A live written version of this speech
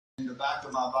the back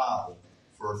of my Bible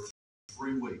for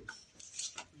 3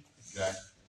 weeks. Okay?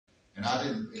 And I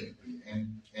didn't,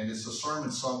 and it's a sermon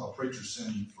a preacher sent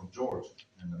me from Georgia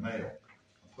in the mail.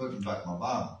 I put it in the back of my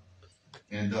Bible.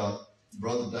 And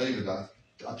Brother David,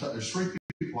 there's 3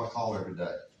 people I call every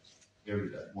day. Every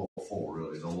day. Well, 4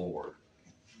 really, the Lord.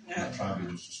 I'm not trying to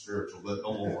be just spiritual, but the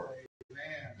Lord.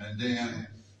 And then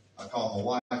I call my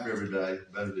wife every day.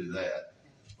 Better do that.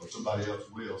 Or somebody else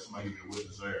will. Somebody give me a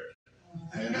witness there.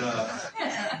 And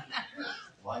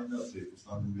lighten up, people. It's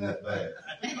not going to be that bad.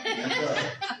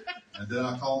 And then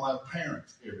I call my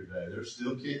parents every day. They're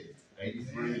still kicking,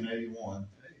 83 and 81.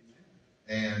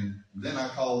 And then I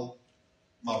call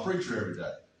my preacher every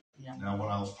day. Yeah. Now, when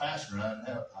I was pastoring,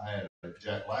 I had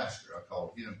Jack Lasker. I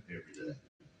called him every day.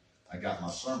 I got my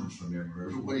sermons from him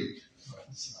every week.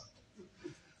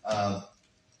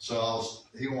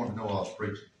 He wanted to know I was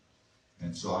preaching.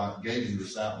 And so I gave him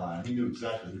this outline. He knew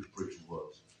exactly who the preacher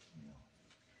was. You know.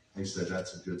 He said,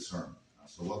 that's a good sermon. I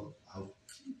said, well, I hope,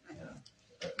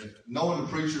 knowing the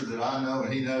preacher that I know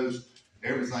and he knows,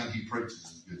 everything he preaches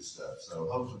is good stuff. So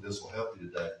hopefully this will help you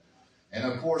today. And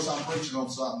of course, I'm preaching on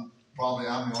something probably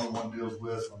I'm the only one deals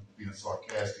with. I'm being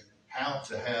sarcastic. How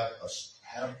to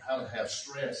have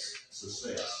stress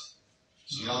success.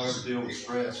 So y'all ever deal with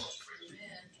stress?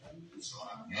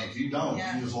 If you don't,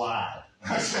 you just lied.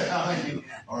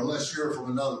 Or unless you're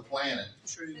from another planet.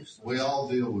 We all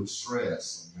deal with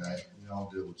stress. Okay? We all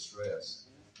deal with stress.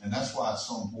 And that's why it's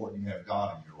so important you have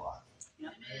God in your life.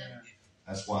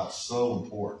 That's why it's so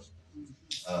important.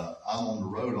 I'm on the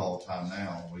road all the time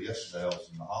now. Well, yesterday I was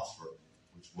in the hospital,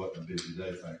 which wasn't a busy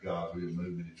day, thank God. We didn't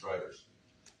move many trailers.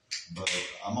 But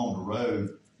I'm on the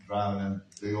road driving that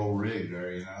big old rig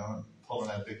there, you know, and pulling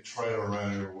that big trailer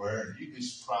around everywhere. And you'd be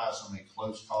surprised how many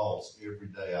close calls every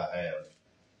day I have.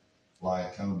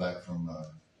 Like coming back from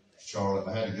Charlotte,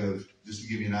 I had to go, just to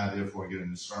give you an idea before I get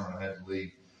into the sermon, I had to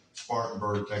leave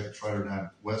Spartanburg, take the trailer down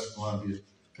to West Columbia,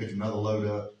 pick another load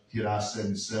up, hit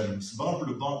I-77. It's bumper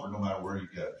to bumper no matter where you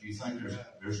go. Do you think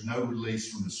there's no release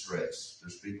from the stress?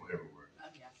 There's people everywhere.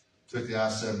 Took the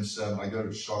I-77. I go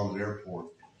to Charlotte Airport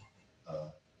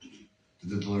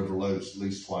to deliver loads at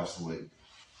least twice a week.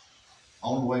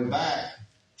 On the way back,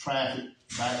 traffic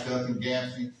backed up in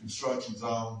Gaffney, construction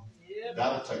zone.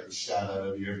 That would take the shot out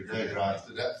of you every day driving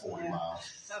through that 40 miles.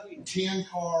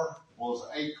 10-car was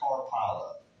 8-car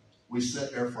pileup. We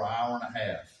sat there for an hour and a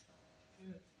half.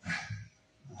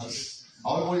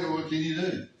 What can you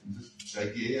do? Just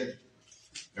shake your head.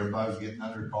 Everybody's getting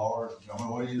under cars. I mean,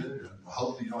 what do you do? I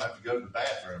hope you don't have to go to the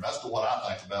bathroom. That's what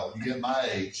I think about. When you get my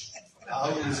age, I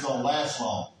hope it's going to last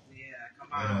long. Yeah, come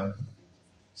on. You know?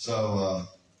 So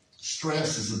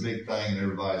stress is a big thing in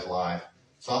everybody's life.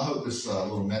 So I hope this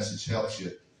little message helps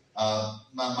you.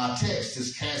 My text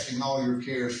is casting all your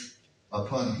cares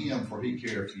upon him, for he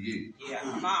cares for you. Yeah,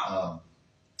 come on.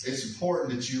 It's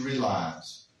important that you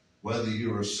realize whether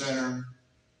you're a sinner,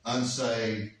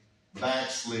 unsaved,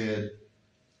 backslid,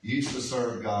 used to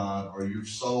serve God, or you've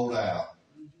sold out.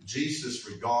 Jesus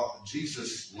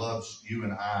loves you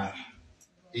and I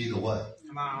either way.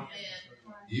 Come on.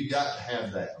 You got to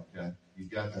have that, okay? You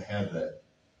got to have that.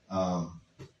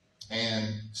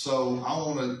 And so I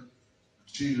want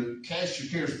you to cast your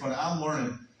cares upon it. I'm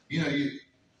learning,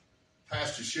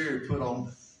 Pastor Sherry put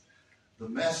on the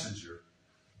messenger,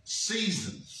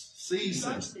 seasons,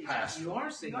 Pastor. You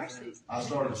are seasoned. I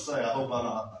started to say, I hope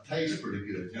I taste pretty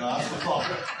good. I thought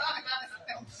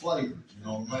I'm flavored,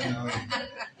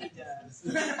 He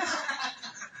does.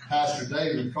 Pastor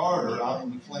David Carter, I'm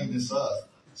going to clean this up,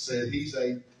 said he's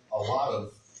ate a lot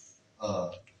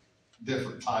of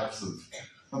different types of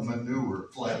manure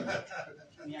flavor.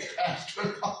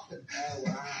 Pastor,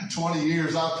 20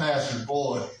 years I pastored,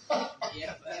 boy.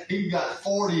 He got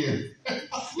 40 in it.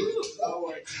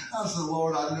 I said,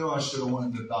 Lord, I knew I should have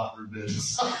went into doctor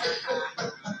business.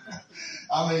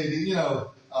 I mean,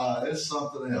 it's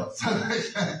something else.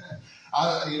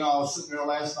 I was sitting there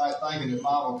last night thinking at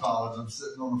Bible college, I'm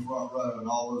sitting on the front row, and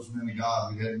all those men of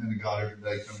God, we had men of God every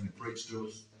day coming to preach to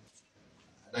us.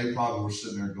 They probably were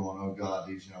sitting there going, oh, God,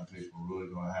 these young people are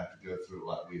really going to have to go through it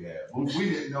like we have. Well, we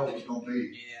didn't know it was going to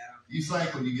be. Yeah. You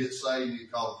think when you get saved, you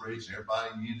call the preach, and everybody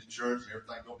in the church, and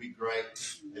everything's going to be great.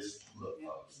 Look,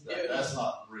 folks, that's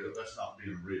not real. That's not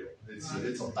being real.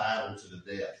 It's a battle to the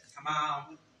death. Come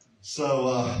on. So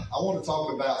I want to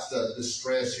talk about the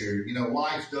stress here.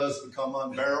 Life does become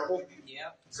unbearable.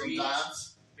 Yep.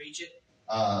 Sometimes. Preach it.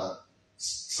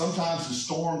 Sometimes the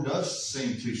storm does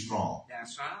seem too strong.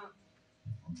 That's right.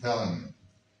 I'm telling you.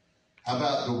 How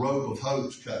about the rope of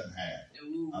hope's cut in half?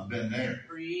 Ooh. I've been there.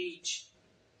 Preach.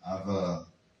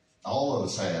 All of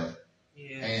us have.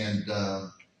 Yeah. And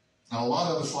Now, a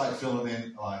lot of us like filling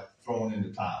in, like throwing in the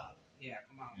towel. Yeah,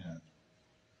 come on. You know.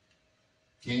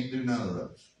 Can't do none of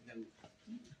those. No.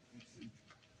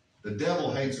 The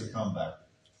devil hates a comeback.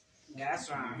 That's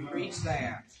right. Preach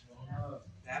that.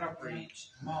 That'll preach.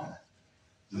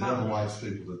 The devil likes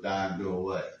people to die and go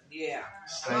away. Yeah.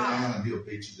 Stay down and he'll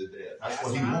beat you to death. That's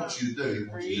what he wants you to do. He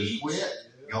wants you to just quit,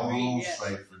 go on,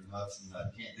 say for nuts and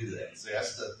nuts. Can't do that. See,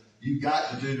 that's the, you got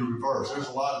to do the reverse. There's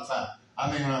a lot of time.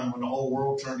 I mean, when the whole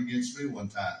world turned against me one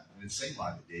time, and it seemed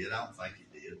like it did. I don't think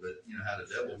it did, but you know how the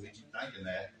devil gets you thinking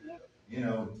that. You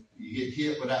know, you get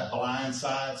hit with that blind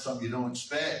side, something you don't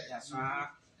expect. That's right.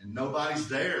 And nobody's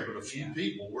there but a few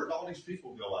people. Where'd all these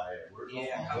people go out here? Where'd all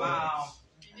Yeah, my come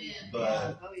buddies? on.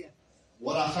 But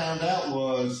what I found out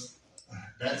was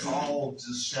that's all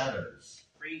just shadows.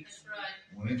 Preach.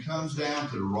 When it comes down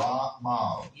to the rock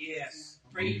model, Yes.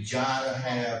 you Preach. gotta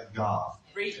have God.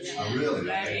 Preach. I really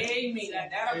That do. amen.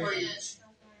 That'll preach.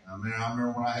 I mean, I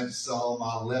remember when I had to sell all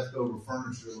my leftover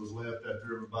furniture that was left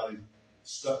after everybody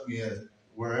stuck me at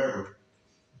wherever.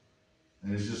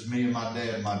 And it's just me and my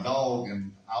dad and my dog,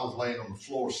 and I was laying on the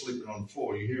floor, sleeping on the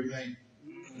floor. You hear me?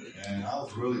 And I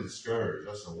was really discouraged.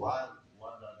 I said, why did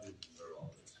I do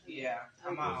all this? Yeah.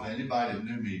 Come If on. anybody that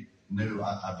knew me knew,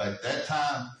 I at that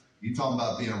time, you talking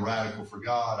about being a radical for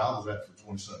God, I was that for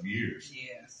 20-something years.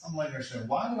 Yes. I'm laying there saying,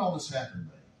 why did all this happen to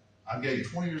me? I gave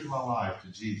 20 years of my life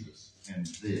to Jesus, and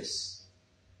this.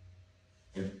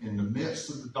 In the midst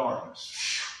of the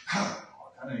darkness, I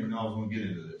didn't even know I was going to get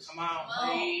into this. Come on.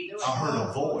 Preach. I heard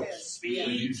a voice. Speak.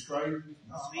 You crazy?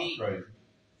 No, I'm Speak. not crazy.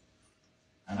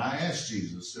 And I asked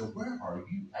Jesus, I said, where are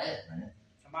you at, man?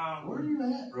 Come on. Where are you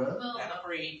at, brother? That'll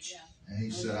preach. And he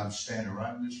said, I'm standing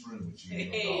right in this room with you. and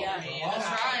your Hey, dog." yeah,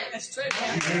 that's right. That's true.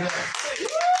 You hear that?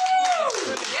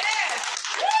 Woo! Yes.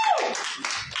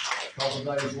 A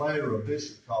couple days later, a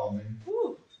bishop called me.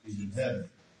 Woo! He's in heaven.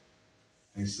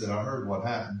 He said, I heard what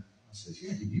happened. I said,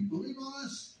 yeah, can you believe all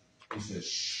this? He said,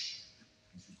 shh.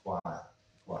 He said, quiet,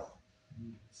 quiet.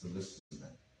 So listen to me.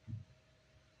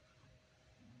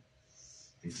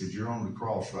 He said, you're on the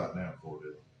cross right now,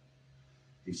 Cordell.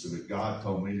 He said, but God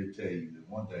told me to tell you that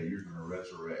one day you're going to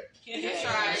resurrect. That's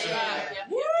right. That's right.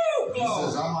 Woo! He says,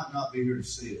 Glory. I might not be here to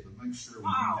see it, but make sure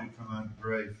when you do come out of the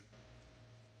grave,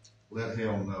 let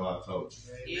hell know I told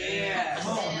you. Yes.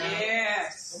 Come on,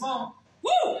 Yes. Come on.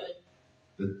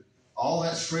 Woo! All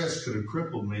that stress could have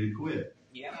crippled me to quit.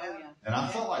 Yeah. And I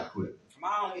felt like quitting, Come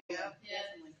on.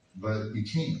 but you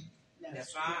can't.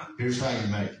 That's right. Here's how you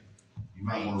make it. You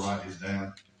might want to write this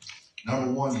down.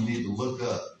 Number one, you need to look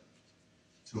up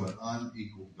to an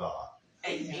unequal God.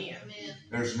 Amen.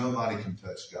 There's nobody can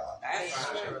touch God. That's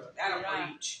right. That'll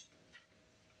preach.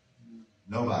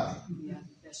 Nobody.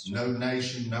 That's true. No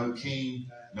nation, no king,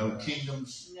 no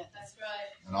kingdoms, That's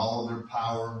right. and all of their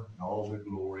power and all of their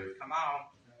glory. Come on.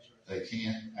 They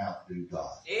can't outdo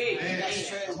God. Amen. That's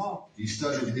true. Come on. You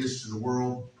study the history of the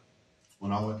world.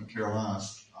 When I went to Carolina,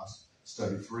 I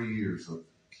studied 3 years of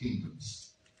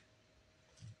kingdoms.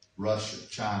 Russia,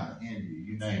 China, India,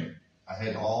 you name it. I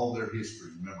had all their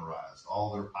histories memorized,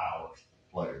 all their powers,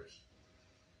 players.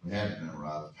 We had it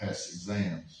memorized, passed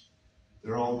exams.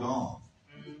 They're all gone.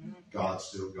 Mm-hmm. God's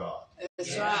still God.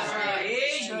 That's Yeah. right.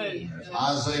 That's true. Amen.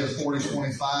 Isaiah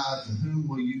 40:25, to whom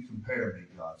will you compare me,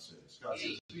 God says. God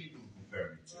says, who you can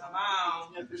compare me to? Come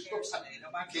on.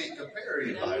 I can't compare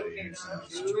anybody to you.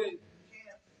 That's true.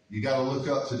 You got to look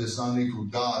up to this unequal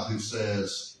God who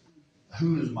says,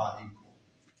 who is my equal?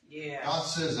 Yeah. God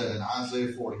says that in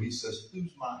Isaiah 40. He says,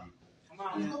 who's my equal?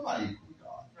 Come There's on. nobody equal to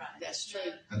God. That's true.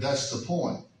 And that's the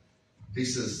point. He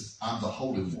says, I'm the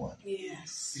Holy One.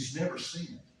 Yes. He's never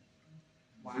sinned.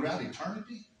 Wow. Throughout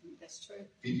eternity. That's true.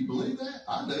 Can you believe that?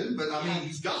 I do, but I mean,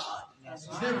 he's God. That's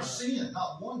He's right. never sinned,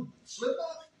 not one slip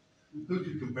up. Who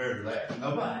could compare to that?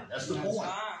 Nobody. That's the That's point.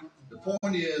 right. The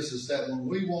point is that when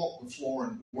we walk the floor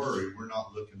and worry, we're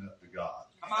not looking up to God.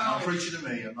 Come I'm not on. preaching to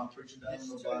me. I'm not preaching down to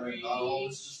nobody. Not all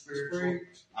this is spiritual.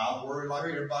 I worry like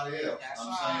everybody else. That's I'm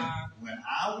right. saying when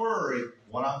I worry,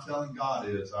 what I'm telling God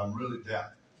is I'm really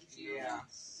doubting. Yeah.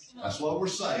 That's what we're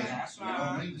saying. That's We right.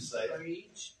 don't mean to say it.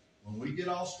 Preach. When we get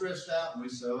all stressed out and we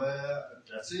say, well,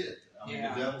 that's it. I mean,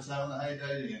 Yeah. the devil's having a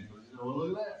heyday then. Because, well,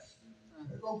 look at that.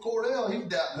 There's old Cordell. He's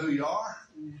doubting who you are.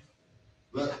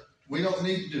 But we don't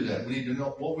need to do that. We need to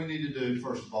know what we need to do,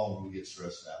 first of all, when we get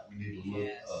stressed out. We need to look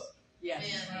Yes. up.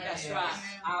 Yes. That's Yes. right.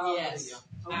 Hallelujah. Yes.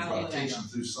 I'm trying to Hallelujah. teach them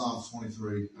through Psalms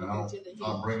 23. And I'm To the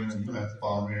not bringing them. You don't have to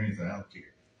follow me or anything. I don't care.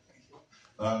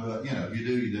 But, you know, you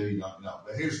do, you don't.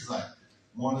 But here's the thing.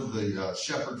 One of the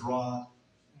shepherd's rod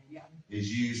Yeah.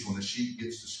 is used when a sheep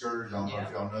gets discouraged. I don't know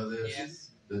if y'all know this. Yes.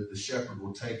 The shepherd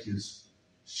will take his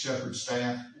shepherd's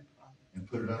staff and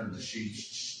put it under the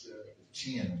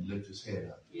chin and lift his head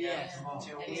up. Yeah. Come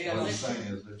Until on. we He's get What gonna he's it. saying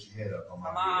is lift your head up on my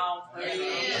Come head. on.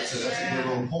 Yes. That's a good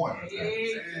little point. Right there.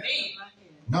 Yeah. Me.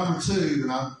 Number two,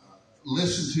 and I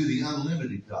listen to the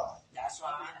unlimited God. That's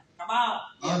right. Come on.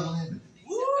 Unlimited.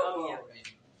 Woo. Oh, yeah.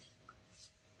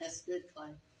 That's good, Clay.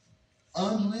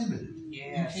 Unlimited.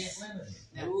 Yes. You can't limit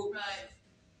it. Woo.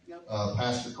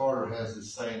 Pastor Carter has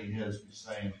this saying, he has this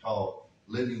saying called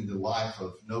living the life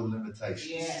of no limitations.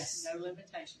 Yes. No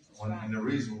limitations. That's And right. the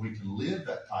reason we can live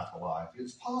that type of life,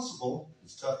 it's possible,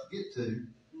 it's tough to get to,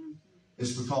 Mhm.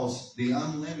 it's because the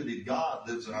unlimited God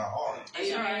lives in our heart.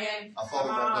 That's right. I thought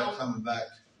about that coming back,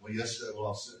 yesterday while I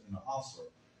was sitting in the hospital.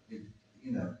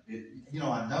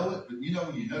 I know it, but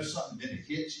when you know something, then it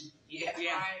hits you. Yeah.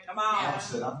 Yeah. Come God on.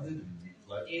 said, I'm living in you,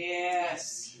 Clay.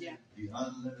 Yes. Yeah. The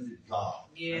unlimited God.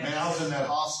 Yes. Man, I was in that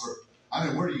hospital. I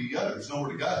mean, where do you go? There's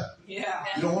nowhere to go. Yeah.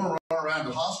 You don't want to run around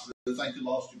the hospital and think you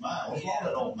lost your mind. What's wrong with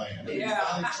that old man? He Yeah.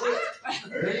 finally tripped.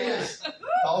 There he is.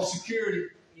 Call security.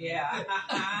 Yeah.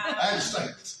 I just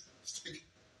think,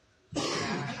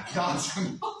 God's in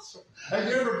the hospital. Have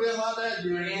you ever been like that?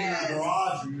 You're in Yes. your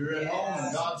garage or you're at Yes. home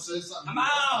and God says something. Come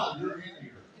on. You're in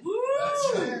here. Woo.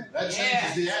 That changes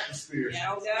Yeah. the atmosphere. Yeah,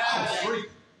 no I'm doubt. free.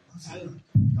 I said,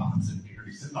 God's in here.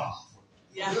 He's in the hospital.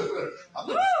 Yeah. I'm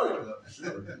not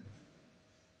afraid of that.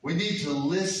 We need to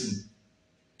listen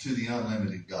to the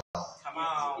unlimited God. Come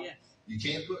on. Yes. You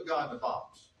can't put God in a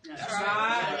box. That's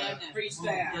right. No, no, no. Preach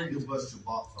that. You'll bust your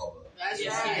box all up. That's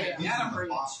Yes, right. yeah. He's Gotta in the preach.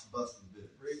 box busting bit.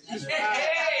 That's right.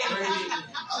 Hey.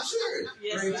 I'm serious.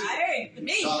 Yes. Hey.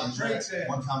 Me. God,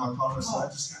 one time I called him and said, I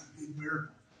just got a big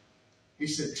miracle. He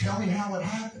said, tell me how it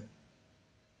happened.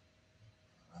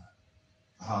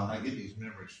 And I get these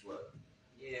memories flooding.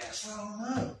 Yes. I don't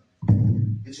know.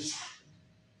 It just happened.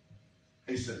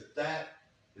 He said, that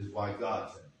is why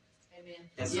God's in it. Amen.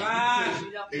 That's Yeah. right.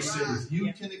 You don't He feel said, right. if you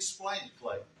Yeah. can explain it,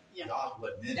 Clay, Yeah. God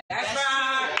wasn't in it. That's That's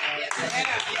right. true. Yeah.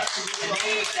 That's a good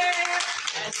Need thing. that.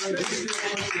 That's true.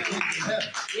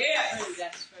 That's Yes. true.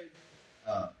 That's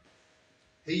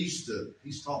true.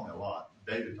 He's taught me a lot.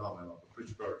 David taught me a lot. The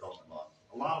preacher brother taught me a lot.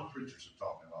 A lot of preachers have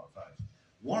taught me a lot of things.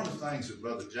 One of the things that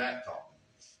Brother Jack taught me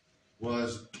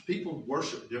was people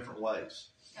worship different ways.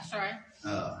 That's right.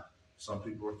 Some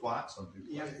people are quiet, some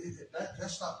people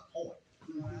that's not the point.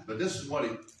 But this is what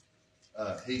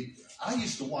I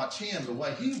used to watch him, the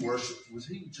way he worshiped was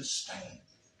he would just stand.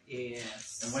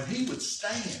 Yes. And when he would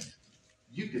stand,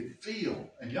 you could feel,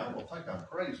 and y'all will think I'm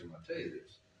crazy when I tell you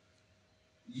this,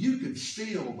 you could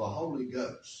feel the Holy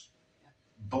Ghost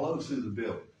blow through the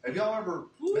building. Have y'all ever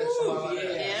met somebody like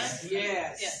that? Yes.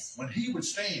 Yes. Yes. When he would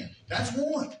stand, that's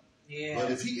one. But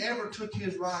Yes. if he ever took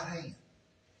his right hand,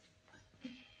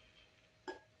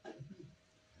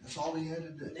 that's all he had to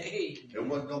do. Hey. There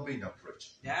wasn't going to be no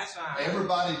preaching. That's right.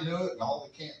 Everybody knew it, and all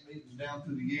the camp meetings down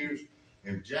through the years.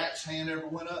 If Jack's hand ever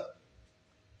went up,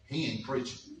 he ain't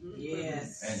preaching.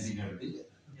 Yes. And he never did.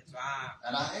 That's right.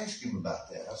 And I asked him about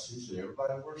that. He said,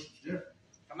 everybody worships different.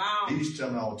 Come on. He used to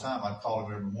tell me all the time, I'd call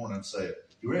him every morning and say,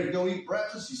 you ready to go eat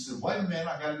breakfast? He said, wait a minute,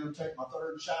 I got to go take my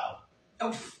third shower.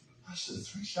 Oh. I said,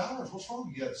 3 showers? What's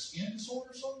wrong? You got a skin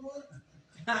disorder or something?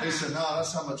 He said, no,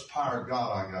 that's how much power of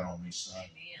God I got on me, son.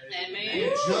 Amen.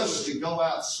 And just to go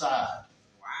outside.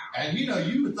 Wow. And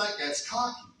you would think that's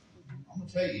cocky. I'm going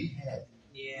to tell you, he had it.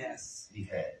 Yes. He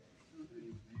had it.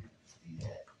 He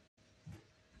had it.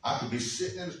 I could be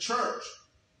sitting in a church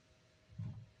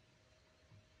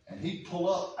and he'd pull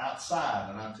up outside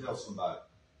and I'd tell somebody.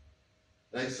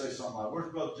 They'd say something like,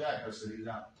 where's Brother Jack? I said, he's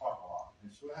out in the parking lot. He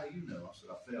said, well, how you know? I said,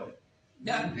 I felt it.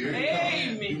 Here he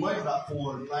comes. He Amen. weighed about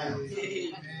 400 pounds.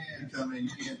 Amen. You come in, you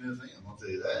can't miss him. I'll tell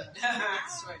you that.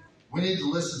 That's right. We need to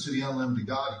listen to the unlimited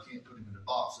God. You can't put him in a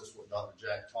box. That's what Dr.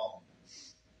 Jack taught me.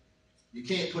 You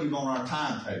can't put him on our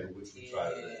timetable, which we try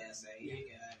to do. Yes. There you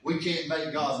go. We can't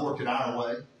make God work it our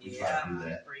way. We try to do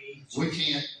that. Preach. We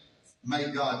can't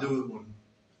make God do it when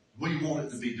we want it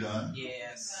to be done.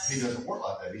 Yes. He doesn't work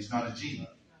like that. He's not a genie.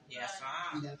 Yes,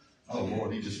 right. Oh,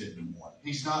 Lord, he just hit me one.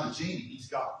 He's not a genie. He's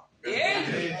God. Yeah.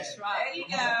 That's right. There you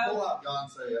I'm gonna go. pull out God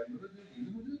and say, you're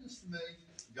going to do this for me.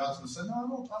 God's going to say,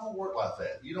 no, I don't work like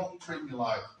that. You don't treat me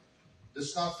like, this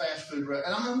is not fast food.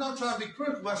 And I'm not trying to be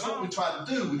critical. That's what we try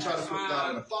to do. We try to put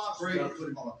God in a box. We try to put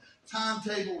him on a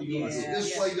timetable. You're going to do it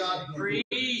this way, God. You're going to do it at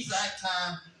the exact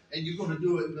time. And you're going to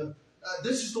do it.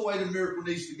 This is the way the miracle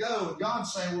needs to go. And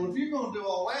God's saying, well, if you're going to do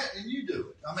all that, then you do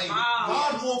it. I mean,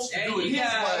 God wants to do it His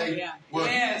way. Yeah. Where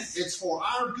Yes. it's for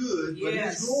our good, but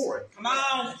Yes. His glory. Come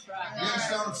on. That's right. You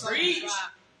understand what I'm saying? Preach. That's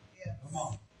right. Come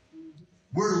on.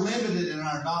 We're limited in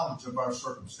our knowledge of our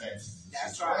circumstances and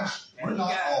That's situations. right. We're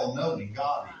not all knowing.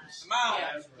 God is. Come on.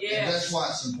 And Yes. that's why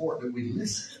it's important that we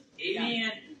listen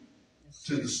Amen.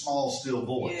 to the small, still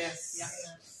voice.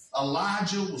 Yes.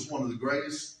 Elijah was one of the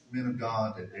greatest men of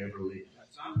God that ever lived.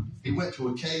 That's right. He went to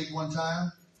a cave one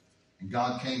time, and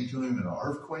God came to him in an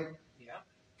earthquake. Yep.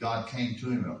 God came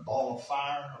to him in a ball of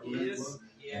fire, I believe it Yes. was,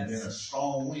 and then Yes. a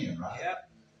strong wind, right? Yep.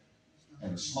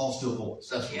 And a small, still voice.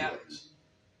 That's what Yep. it was.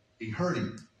 He heard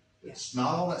him. Yeah. It's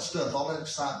not all that stuff, all that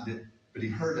excitement, but he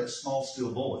heard that small,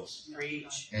 still voice.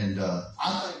 Preach. And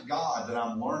I thank God that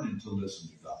I'm learning to listen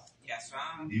to God. That's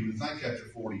right. You would think after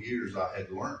 40 years I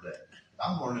had learned that.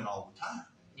 I'm learning all the time.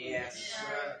 Yes.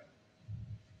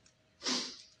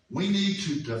 We need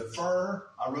to defer,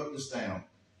 I wrote this down,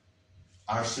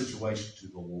 our situation to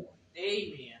the Lord.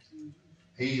 Amen.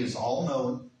 He is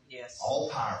all-knowing, Yes.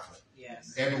 all-powerful,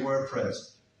 Yes. everywhere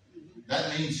present.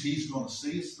 That means He's going to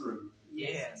see us through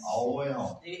Yes. all the way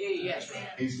on. Yes.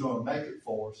 He's going to make it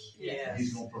for us. Yes.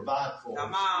 He's going to provide for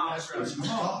Come us. on. It's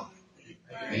God.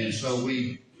 And so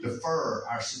we defer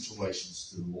our situations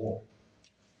to the Lord.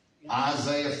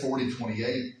 Isaiah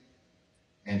 40:28,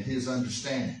 and His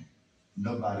understanding,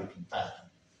 nobody can fathom.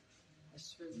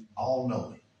 That's true. All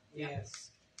knowing.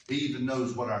 Yes. He even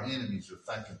knows what our enemies are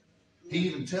thinking. He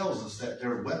even tells us that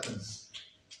their weapons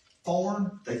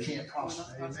formed, they can't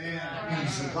prosper. Amen.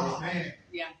 He's a God.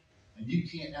 Yeah. And you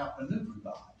can't outmaneuver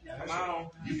God. Come on.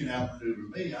 You can outmaneuver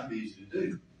me, I'm easy to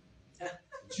do.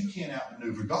 But you can't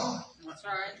outmaneuver God. That's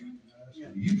right.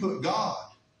 You put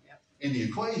God Yep. in the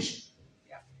equation,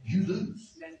 Yep. you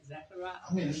lose. That's exactly right.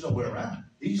 I mean, there's no way around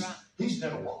it. Right. He's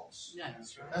never lost. No.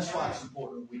 That's right. That's why it's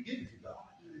important that we give it to God.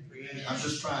 Preach. I'm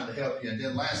just trying to help you. And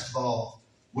then last of all,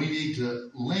 we need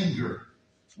to linger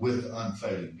with the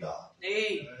unfailing God.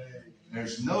 Hey.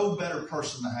 There's no better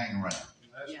person to hang around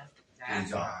Yeah. than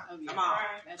That's God. right. Oh, yeah. Come on.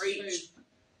 That's Preach.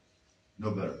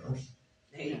 No better person.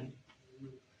 Hey.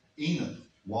 Enoch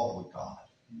walked with God.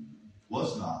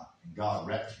 Was not. And God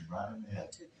raptured him right in the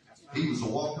head. He was a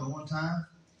walking one time.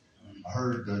 I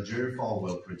heard Jerry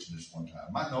Falwell preaching this one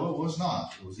time. No, it was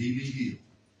not. It was E.V. Hill.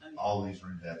 All these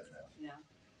are in heaven now. Yeah.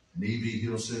 And E.V.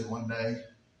 Hill said one day,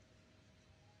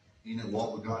 Enoch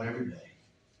walked with God every day.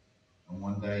 And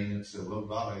one day Enoch said, well,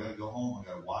 God, I got to go home. I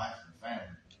got a wife and a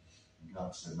family. And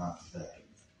God said, not today.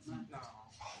 No.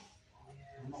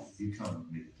 You come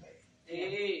with me today.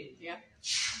 Hey. Yeah.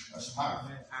 That's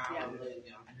powerful. Hallelujah.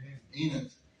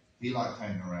 Enoch, he liked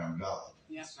hanging around God.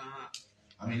 That's right.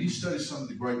 I mean, you study some of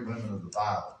the great women of the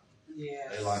Bible.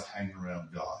 Yes. They liked hanging around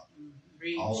God.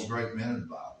 Preach. All the great men of the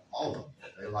Bible, all of them,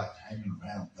 they liked hanging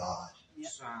around God.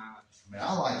 That's right. I mean,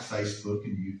 I like Facebook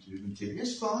and YouTube and TV.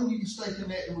 It's fun. You can stay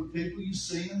connected with people. You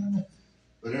see them.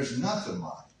 But there's nothing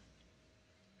like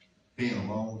being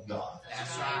alone with God.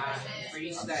 That's right.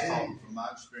 Preach I'm that. talking from my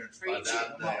experience. By Preach now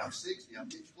it. today, I'm 60. I'm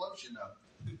getting close, you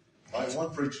know. Like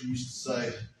one preacher used to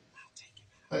say,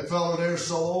 that fellow there's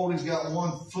so old, he's got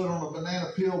one foot on a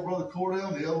banana peel, Brother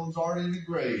Cordell, and the other one's already in the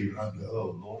grave. And I go,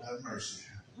 oh, Lord have mercy.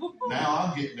 Now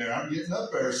I'm getting there. I'm getting up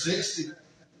there, 60.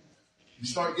 You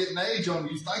start getting age on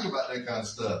you, think about that kind of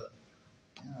stuff.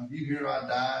 You know, if you hear I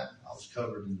died, I was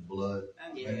covered in the blood.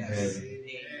 Oh, In Yes. heaven.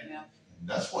 Yeah. And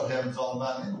that's what heaven's all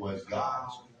about anyways, God.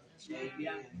 Yeah. You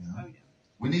know? Oh, yeah.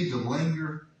 We need to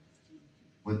linger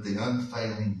with the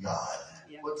unfailing God.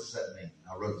 Yeah. What does that mean?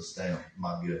 I wrote this down. It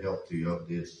might be a help to you of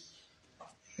this.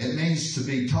 It means to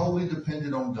be totally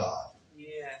dependent on God.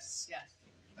 Yes. Yeah.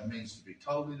 That means to be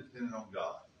totally dependent on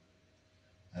God.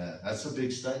 That's a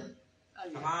big statement. Oh,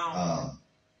 Come yeah. on.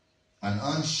 An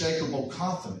unshakable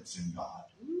confidence in God.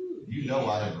 Ooh. You know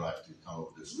I didn't write all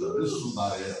of this stuff. This is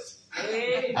somebody else.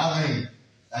 Hey. I mean,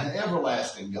 an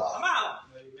everlasting Come God. on.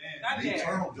 Amen. Not An there.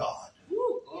 eternal God.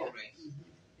 Woo. Glory.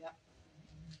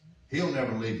 He'll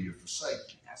never leave you or forsake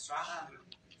you. That's right.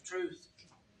 Truth.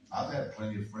 I've had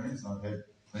plenty of friends. I've had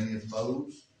plenty of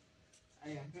foes.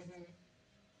 Yeah.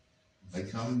 They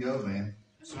come and go, man.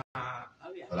 That's right.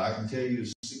 Oh, yeah. But I can tell you,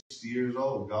 60 years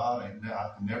old, God, I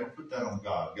can never put that on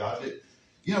God. God did.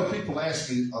 You know, people ask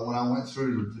me when I went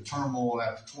through the turmoil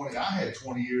after 20, I had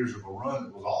 20 years of a run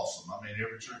that was awesome. I mean,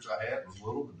 every church I had was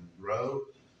little, but it grew.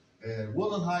 And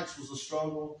Woodland Heights was a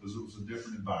struggle because it was a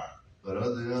different environment. But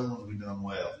the other ones, we done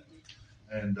well.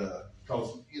 And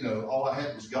because, you know, all I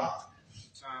had was God.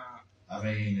 That's right. I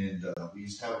mean, and we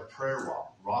used to have a prayer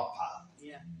rock pile.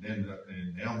 Yeah. And then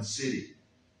in Elm City,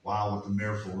 wow, with the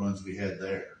miracle runs we had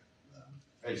there.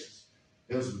 It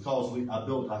was because I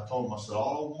told them, I said,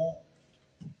 all I want,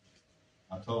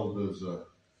 I told those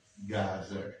guys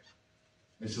there.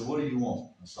 They said, what do you want?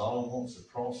 I said, all I want is a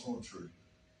cross on a tree.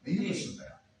 And you listen now.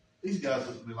 These guys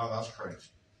looked at me like I was crazy.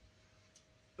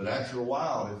 But after a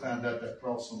while, they found out that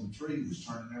cross on the tree was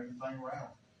turning everything around.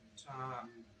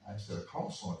 I said, a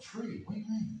cross on a tree? What do you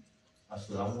mean? I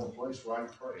said, I want a place where I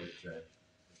can pray, Jack.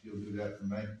 If you'll do that for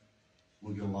me,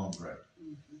 we'll get along great.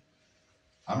 Mm-hmm.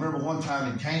 I remember one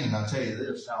time in Canaan, I tell you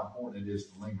this, how important it is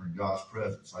to linger in God's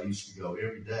presence. I used to go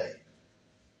every day,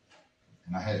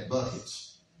 and I had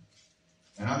buckets.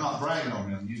 And I'm not bragging on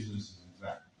them, I'm using this as an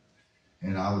example.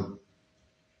 And I would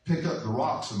pick up the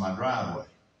rocks in my driveway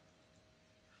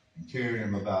and carry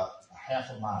them about a half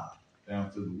a mile down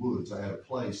through the woods. I had a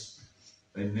place,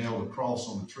 they nailed a cross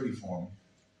on the tree for me.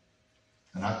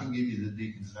 And I can give you the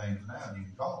deacon's names now, and you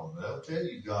can call them. They'll tell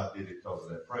you God did it because of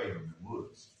that prayer in the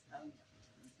woods.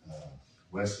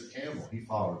 Wesley Campbell, he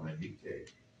followed me. He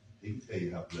can tell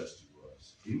you how blessed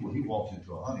he was. He walked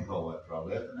into a honey hole after I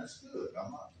left, and that's good.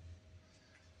 I'm not.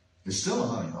 It's still a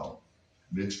honey hole.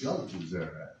 Mitch Gullich was there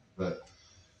now. But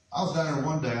I was down there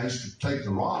one day. I used to take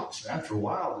the rocks. After a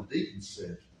while, the deacon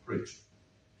said, "Preacher,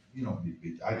 you don't need to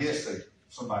be." I guess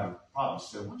somebody probably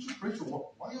said, "What's your preacher?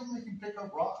 Why don't you make him pick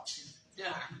up rocks?"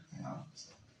 Yeah. You know,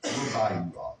 so we'll buy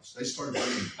you rocks. They started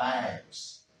bringing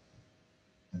bags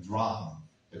and dropping them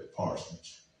at the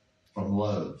parsonage from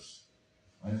Lowe's.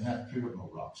 I didn't have to pick up no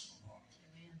rocks no more.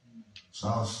 So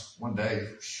I was one day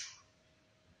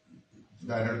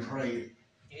down there praying.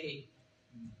 Hey.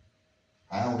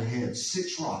 I only had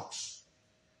 6 rocks.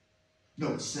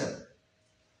 No, 7.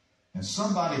 And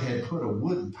somebody had put a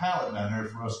wooden pallet down there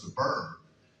for us to burn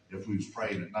if we was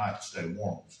praying at night to stay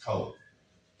warm. It was cold.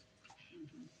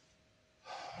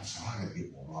 I said, I got to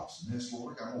get more rocks than this,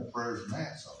 Lord. I got more prayers than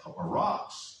that. So I put my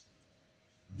rocks,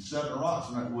 7 rocks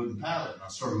on that wooden pallet, and I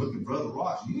started looking for other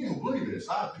rocks. You ain't believe this.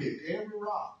 I picked every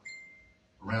rock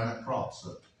around that cross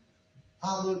up.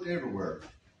 I looked everywhere.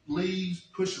 Leaves,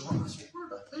 pushing rocks. I said, where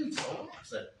the heck's all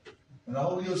rocks at? And the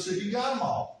Holy Ghost said, you got them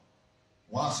all.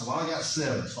 Well, I said, well, I got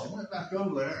 7. So I went back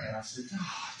over there, and I said,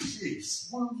 oh,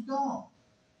 jeez, one of them's gone.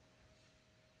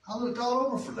 I looked all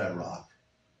over for that rock.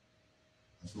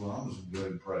 I said, well, I'm just going to go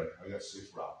ahead and pray. I got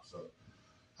 6 rocks. So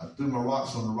I threw my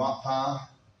rocks on the rock pile.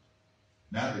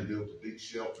 Now they built a big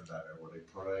shelter down there where they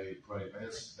pray. Man,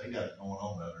 they got it going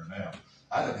on down there now.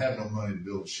 I didn't have no money to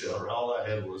build a shelter. All I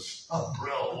had was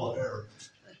umbrella, whatever.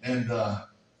 And I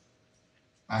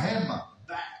had my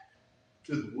back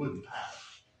to the wooden pallet.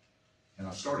 And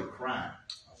I started crying.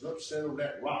 I was upset over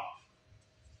that rock.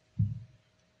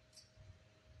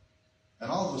 And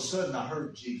all of a sudden I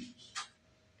heard Jesus.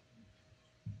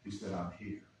 He said, I'm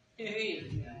here.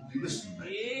 Hey. You listen to me.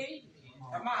 Hey.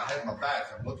 Come I on. had my back.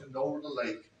 I'm looking over the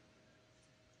lake.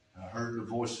 And I heard the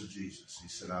voice of Jesus. He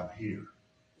said, I'm here.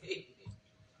 Hey.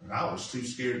 And I was too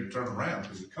scared to turn around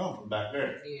because it come from back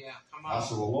there. Yeah. Come I on.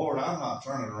 said, well, Lord, I'm not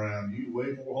turning around. You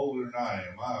way more holy than I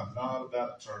am. I'm not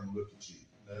about to turn and look at you.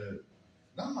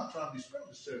 No, I'm not trying to be strange.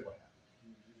 Just tell you what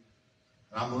happened.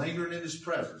 And I'm lingering in his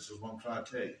presence is what I'm trying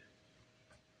to tell you.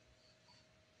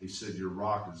 He said, your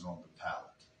rock is on the pallet.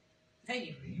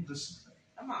 Hey. You listen to me.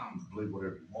 Come on. You can believe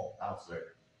whatever you want. I was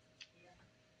there.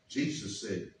 Jesus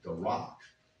said, the rock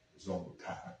is on the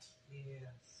pallet. Yeah.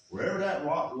 Wherever that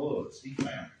rock was, he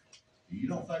found it. You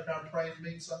don't think our praise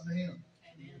means something to him?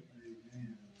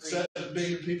 Amen. 7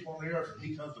 billion people on the earth, and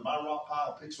he comes to my rock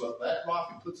pile, picks up that rock,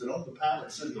 and puts it on the pallet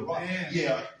and says, the rock.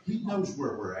 Yeah, he knows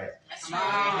where we're at. Come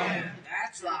on.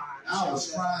 That's right. I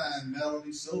was crying,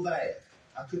 Melanie, so bad.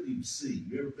 I couldn't even see.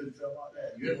 You ever been felt like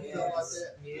that? You ever felt like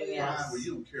that? Yes. Crying where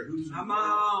you don't care who's in the Come world.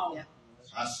 on. Yeah.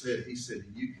 He said,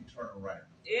 you can turn around.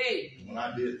 Hey. And when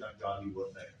I did, thank God he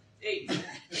wasn't there. Hey.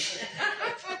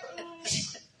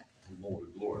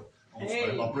 Lord, glory. Almost Hey.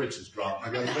 made my britches drop.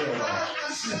 I got a bell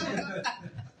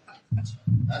on.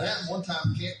 That happened one time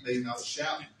in Camp Meeting. I was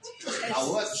shouting. I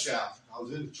wasn't shouting. I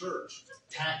was in the church.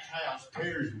 Packed house.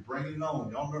 Parents were bringing it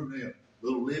on. Y'all remember them?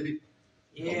 Little Libby?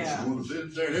 Yeah.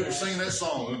 They were singing that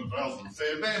song in the thousand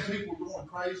fed. Man, people were going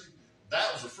crazy.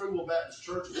 That was a Free Will Baptist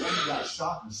church. A woman got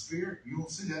shot in the spirit. You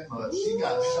don't see that much. She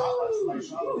got shot like somebody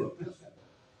shot her with a pistol.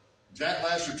 Jack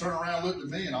Lasher turned around and looked at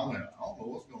me, and I went, I don't know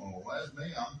what's going on. That's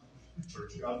me. I'm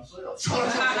church God himself.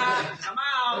 Come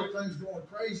on. Everything's going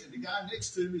crazy. The guy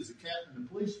next to me is the captain of the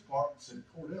police department. Said,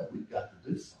 Cordell, we've got to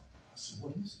do something. I said,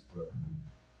 what is it, brother?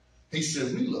 He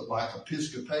said, we look like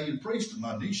Episcopalian priests in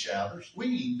my knee shouters. We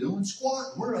ain't doing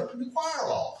squat. We're up in the choir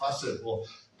loft. I said, well,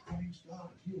 praise God.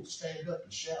 If you'll stand up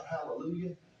and shout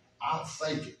hallelujah, I'll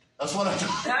fake it. That's what I did.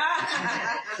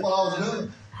 What I was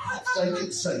doing. I'll fake it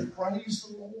and say, praise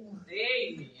the Lord.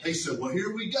 Amen. He said, well,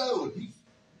 here we go. And he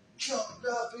jumped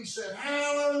up. He said,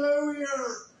 hallelujah.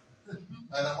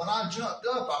 And when I jumped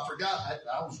up, I forgot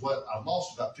I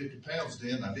lost about 50 pounds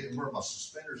then. I didn't wear my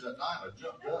suspenders that night. I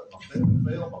jumped up, my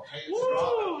belly fell, my pants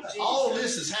dropped. Jesus. All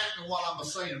this is happening while I'm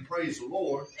saying praise the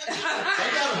Lord. They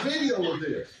got a video of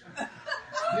this.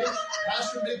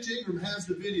 Pastor Nick Ingram has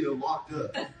the video locked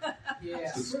up.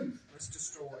 Yes. It's the truth. Let's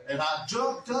destroy it. And I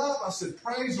jumped up. I said,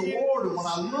 praise the Lord. And when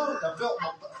I looked, I felt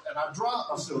and I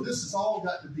dropped. I said, well, this has all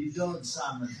got to be done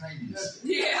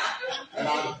simultaneously. Yeah. And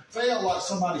I felt like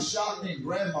somebody shot me and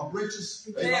grabbed my britches.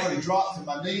 They'd already dropped to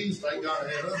my knees. Thank God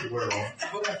I had underwear on.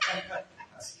 I'm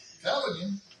telling you.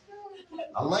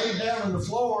 I laid down on the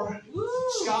floor. Woo.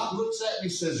 Scott looks at me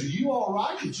and says, are you all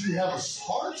right? Did you have a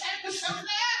heart attack or something?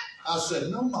 I said,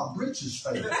 no, my britches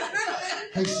failed.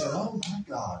 He said, oh my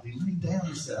God. He leaned down.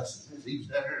 He said, he was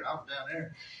down there and I was down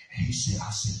there. And he said,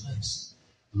 listen,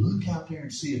 look out there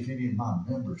and see if any of my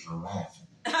members are laughing.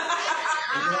 He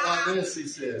went like this. He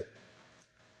said,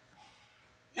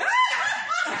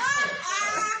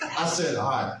 I said, all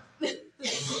right,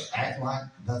 act like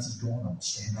nothing's going on. I'm going to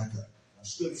stand back up. I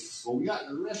stood. Well, we got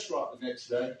to the restaurant the next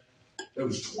day. There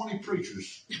was 20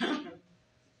 preachers.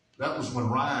 That was when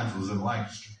Ryan's was in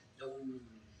Lancaster.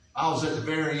 I was at the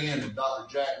very end, and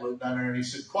Dr. Jack looked down there, and he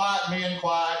said, quiet, men,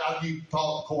 quiet. I need to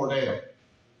talk to Cordell.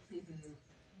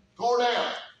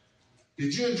 Cordell,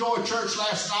 did you enjoy church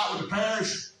last night with the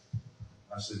parish?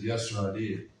 I said, yes, sir, I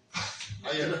did.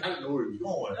 I didn't know where he was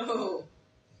going. Oh.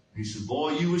 He said,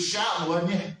 boy, you was shouting,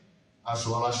 wasn't you? I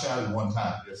said, well, I shouted one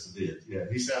time. Yes, I did. Yeah.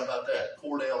 He said, how about that?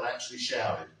 Cordell actually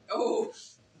shouted. Oh.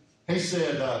 He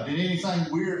said, did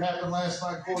anything weird happen last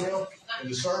night, Cordell, in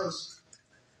the service?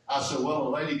 I said, well, a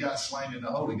lady got slain in the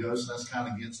Holy Ghost, and that's kind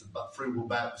of against the free will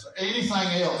baptism.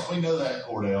 Anything else? We know that,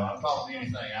 Cordell. I'm talking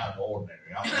anything out of the ordinary.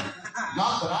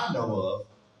 Not that I know of.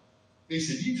 He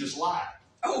said, you just lied.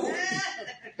 Oh.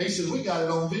 He said, we got it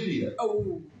on video.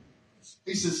 Oh.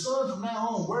 He said, son, from now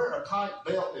on, wear a tight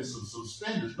belt and some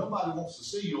suspenders. Nobody wants to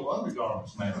see your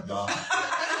undergarments, man of God.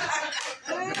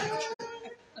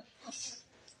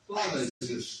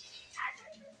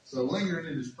 So lingering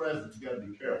in his presence, you got to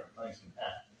be careful. Things can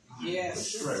happen.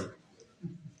 Yes. Straight.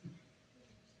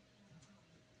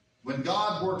 When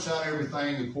God works out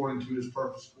everything according to his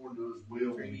purpose, according to his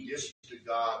will, when we give to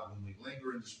God, when we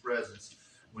linger in his presence,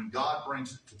 when God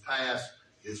brings it to pass,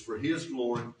 it's for his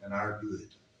glory and our good.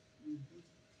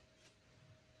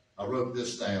 I wrote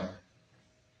this down.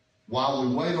 While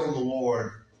we wait on the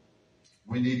Lord,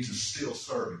 we need to still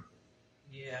serve him.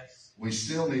 Yes. We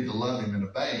still need to love him and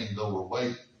obey him, though we're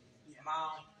waiting. Come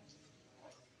on.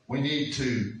 We need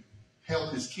to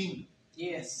help his kingdom.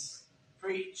 Yes.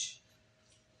 Preach.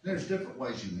 There's different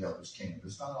ways you can help his kingdom.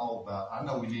 It's not all about, I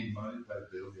know we need money to pay the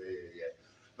bills, yeah.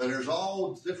 But there's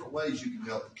all different ways you can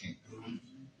help the kingdom.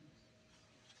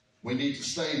 We need to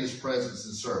stay in his presence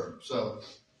and serve him. So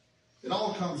it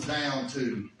all comes down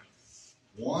to,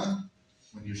 one,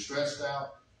 when you're stressed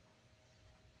out,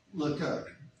 look up.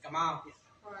 Come on.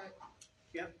 Right.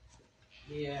 Yep.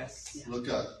 Yes. Look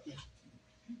up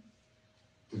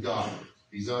to God.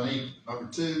 He's unequal.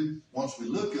 Number two, once we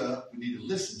look up, we need to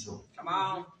listen to him. Come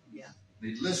on. Yeah. We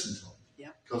need to listen to him. Yeah.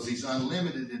 Because he's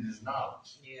unlimited in his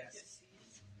knowledge. Yes.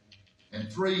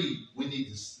 And three, we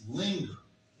need to linger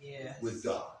Yes. with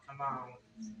God. Come on.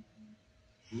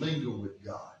 Linger with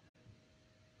God.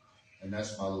 And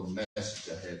that's my little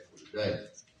message I had for today.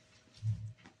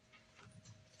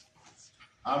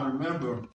 I remember